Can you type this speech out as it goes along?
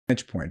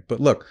point. But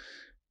look,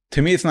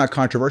 to me, it's not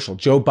controversial.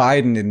 Joe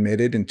Biden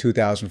admitted in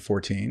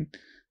 2014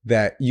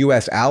 that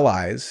U.S.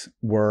 allies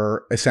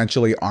were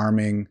essentially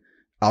arming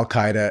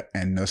al-Qaeda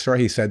and Nusra.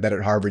 He said that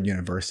at Harvard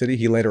University.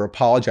 He later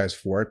apologized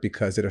for it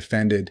because it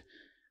offended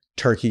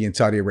Turkey and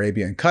Saudi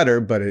Arabia and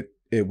Qatar, but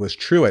it was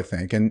true, I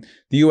think. And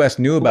the U.S.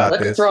 knew about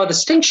this. Let me draw a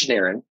distinction,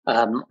 Aaron.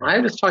 I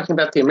was talking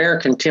about the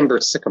American timber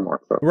sycamore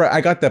program. Right,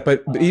 I got that,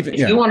 but even...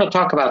 If you want to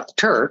talk about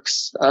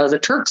the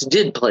Turks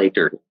did play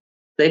dirty.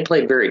 They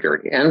played very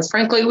dirty. And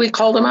frankly, we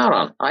called them out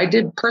on. I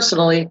did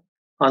personally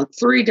on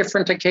 3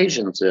 different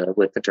occasions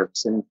with the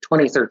Turks in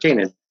 2013.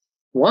 And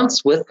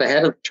once with the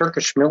head of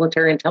Turkish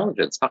military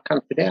intelligence,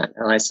 Hakan Fidan.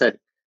 And I said,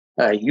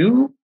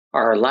 you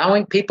are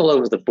allowing people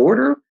over the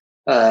border.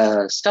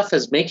 Stuff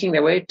is making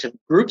their way to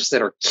groups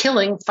that are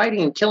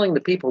fighting and killing the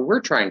people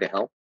we're trying to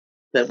help,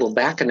 that will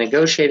back a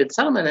negotiated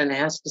settlement, and it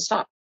has to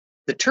stop.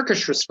 The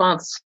Turkish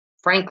response,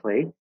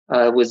 frankly,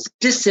 was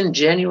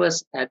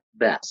disingenuous at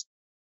best.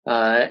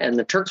 And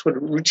the Turks would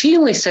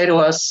routinely say to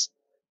us,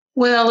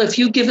 well, if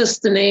you give us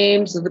the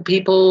names of the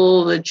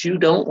people that you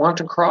don't want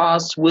to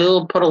cross,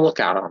 we'll put a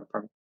lookout on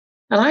them.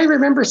 And I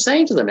remember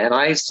saying to them, and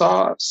I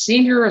saw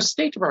senior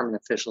State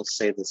Department officials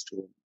say this to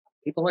them,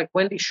 people like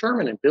Wendy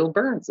Sherman and Bill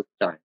Burns at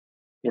the time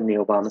in the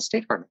Obama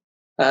State Department.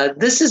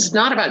 This is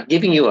not about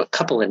giving you a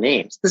couple of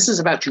names. This is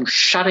about you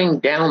shutting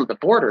down the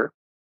border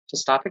to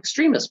stop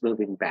extremists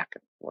moving back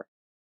and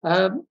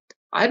forth.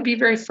 I'd be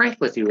very frank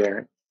with you,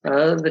 Aaron.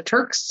 The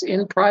Turks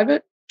in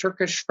private,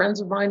 Turkish friends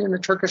of mine in the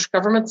Turkish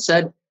government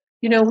said,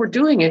 we're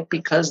doing it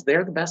because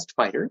they're the best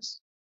fighters,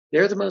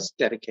 they're the most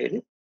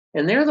dedicated,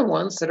 and they're the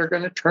ones that are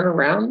going to turn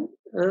around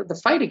the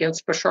fight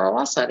against Bashar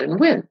al-Assad and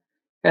win.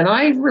 And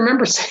I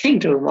remember saying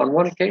to him on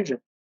one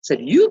occasion,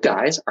 said, you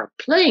guys are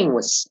playing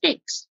with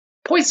snakes,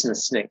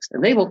 poisonous snakes,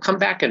 and they will come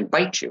back and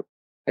bite you.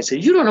 I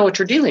said, you don't know what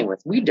you're dealing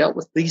with. We dealt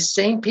with these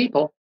same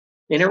people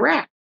in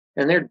Iraq,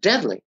 and they're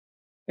deadly.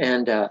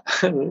 And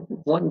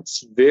one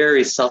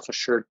very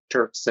self-assured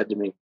Turk said to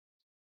me,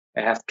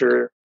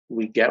 after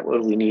we get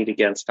what we need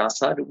against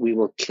Assad, we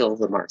will kill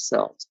them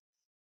ourselves.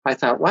 I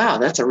thought, wow,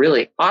 that's a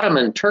really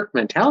Ottoman Turk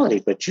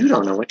mentality, but you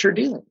don't know what you're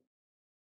dealing with.